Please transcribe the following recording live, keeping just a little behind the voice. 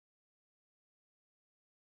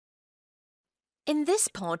In this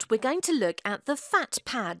pod, we're going to look at the fat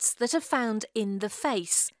pads that are found in the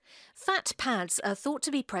face. Fat pads are thought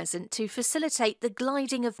to be present to facilitate the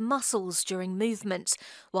gliding of muscles during movement,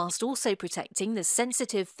 whilst also protecting the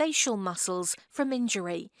sensitive facial muscles from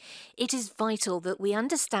injury. It is vital that we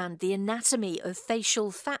understand the anatomy of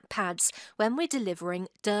facial fat pads when we're delivering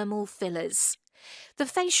dermal fillers. The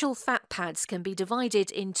facial fat pads can be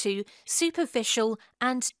divided into superficial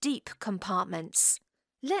and deep compartments.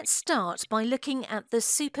 Let's start by looking at the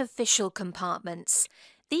superficial compartments.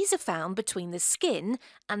 These are found between the skin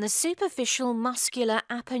and the superficial muscular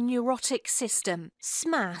aponeurotic system,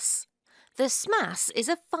 SMAS. The SMAS is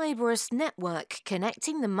a fibrous network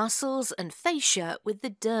connecting the muscles and fascia with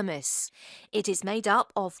the dermis. It is made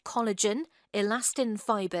up of collagen, elastin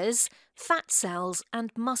fibres, fat cells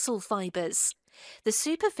and muscle fibres. The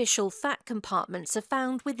superficial fat compartments are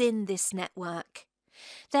found within this network.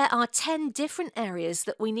 There are 10 different areas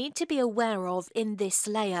that we need to be aware of in this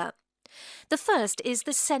layer. The first is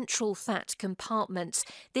the central fat compartment.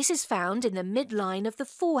 This is found in the midline of the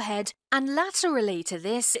forehead, and laterally to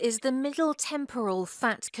this is the middle temporal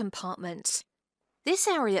fat compartment. This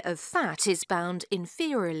area of fat is bound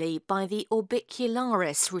inferiorly by the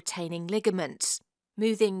orbicularis retaining ligament.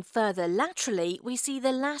 Moving further laterally, we see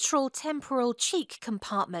the lateral temporal cheek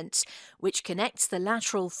compartment, which connects the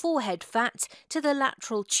lateral forehead fat to the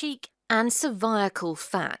lateral cheek and cervical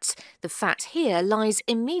fat. The fat here lies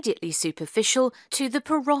immediately superficial to the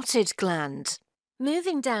parotid gland.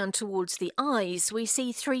 Moving down towards the eyes, we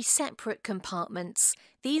see 3 separate compartments.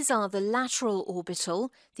 These are the lateral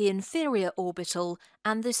orbital, the inferior orbital,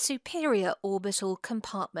 and the superior orbital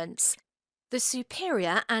compartments. The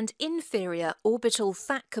superior and inferior orbital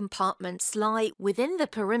fat compartments lie within the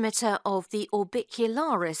perimeter of the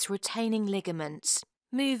orbicularis retaining ligament.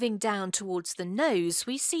 Moving down towards the nose,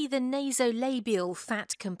 we see the nasolabial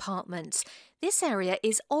fat compartment. This area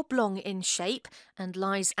is oblong in shape and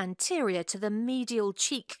lies anterior to the medial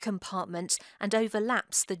cheek compartment and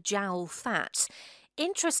overlaps the jowl fat.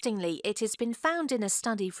 Interestingly, it has been found in a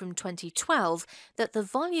study from 2012 that the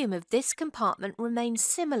volume of this compartment remains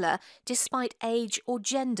similar despite age or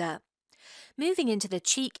gender. Moving into the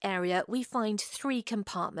cheek area, we find 3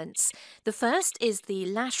 compartments. The first is the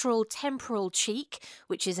lateral temporal cheek,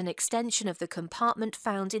 which is an extension of the compartment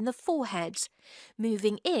found in the forehead.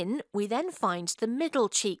 Moving in, we then find the middle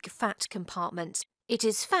cheek fat compartment. It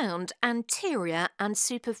is found anterior and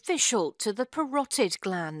superficial to the parotid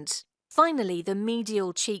gland. Finally, the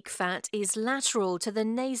medial cheek fat is lateral to the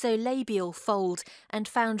nasolabial fold and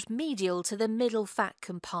found medial to the middle fat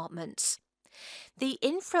compartment. The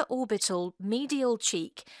infraorbital medial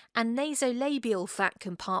cheek and nasolabial fat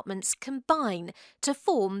compartments combine to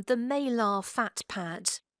form the malar fat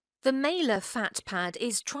pad. The malar fat pad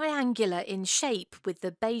is triangular in shape with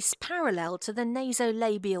the base parallel to the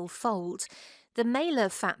nasolabial fold. The malar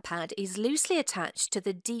fat pad is loosely attached to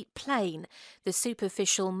the deep plane, the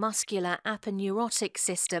superficial muscular aponeurotic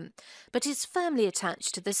system, but is firmly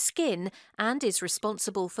attached to the skin and is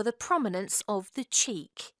responsible for the prominence of the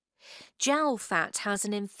cheek. Jowl fat has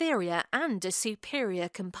an inferior and a superior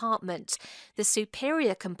compartment. The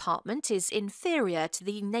superior compartment is inferior to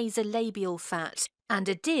the nasolabial fat and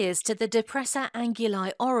adheres to the depressor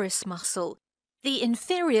anguli oris muscle. The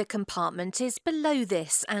inferior compartment is below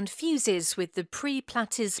this and fuses with the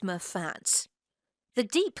preplatysma fat. The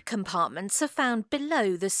deep compartments are found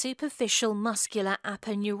below the superficial muscular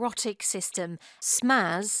aponeurotic system,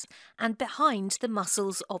 SMAS, and behind the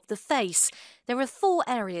muscles of the face. There are 4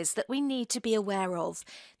 areas that we need to be aware of.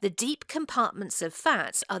 The deep compartments of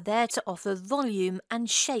fat are there to offer volume and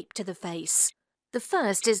shape to the face. The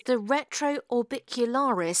first is the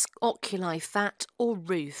retroorbicularis oculi fat or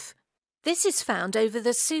roof. This is found over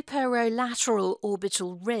the superolateral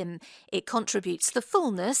orbital rim. It contributes the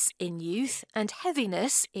fullness in youth and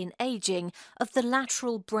heaviness in aging of the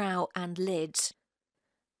lateral brow and lid.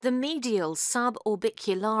 The medial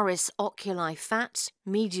suborbicularis oculi fat,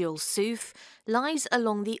 medial SUF, lies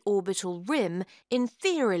along the orbital rim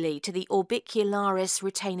inferiorly to the orbicularis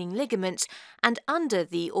retaining ligament and under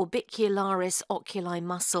the orbicularis oculi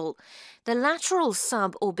muscle. The lateral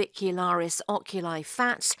suborbicularis oculi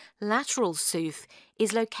fat, lateral SUF,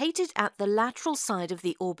 is located at the lateral side of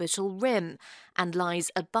the orbital rim and lies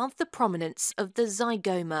above the prominence of the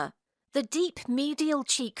zygoma. The deep medial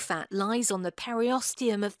cheek fat lies on the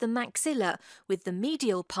periosteum of the maxilla, with the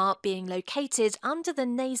medial part being located under the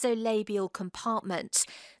nasolabial compartment.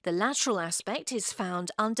 The lateral aspect is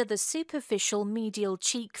found under the superficial medial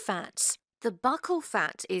cheek fat. The buccal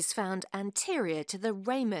fat is found anterior to the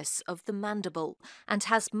ramus of the mandible and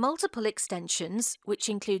has multiple extensions, which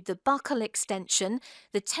include the buccal extension,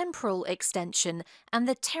 the temporal extension, and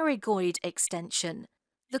the pterygoid extension.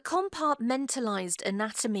 The compartmentalized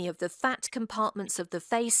anatomy of the fat compartments of the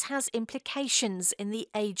face has implications in the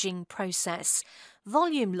aging process.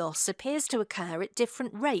 Volume loss appears to occur at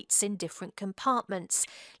different rates in different compartments,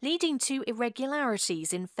 leading to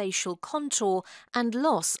irregularities in facial contour and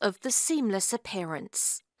loss of the seamless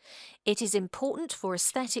appearance. It is important for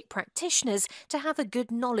aesthetic practitioners to have a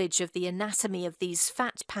good knowledge of the anatomy of these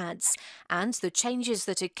fat pads and the changes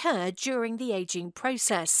that occur during the aging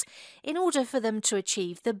process, in order for them to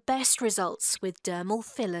achieve the best results with dermal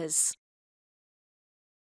fillers.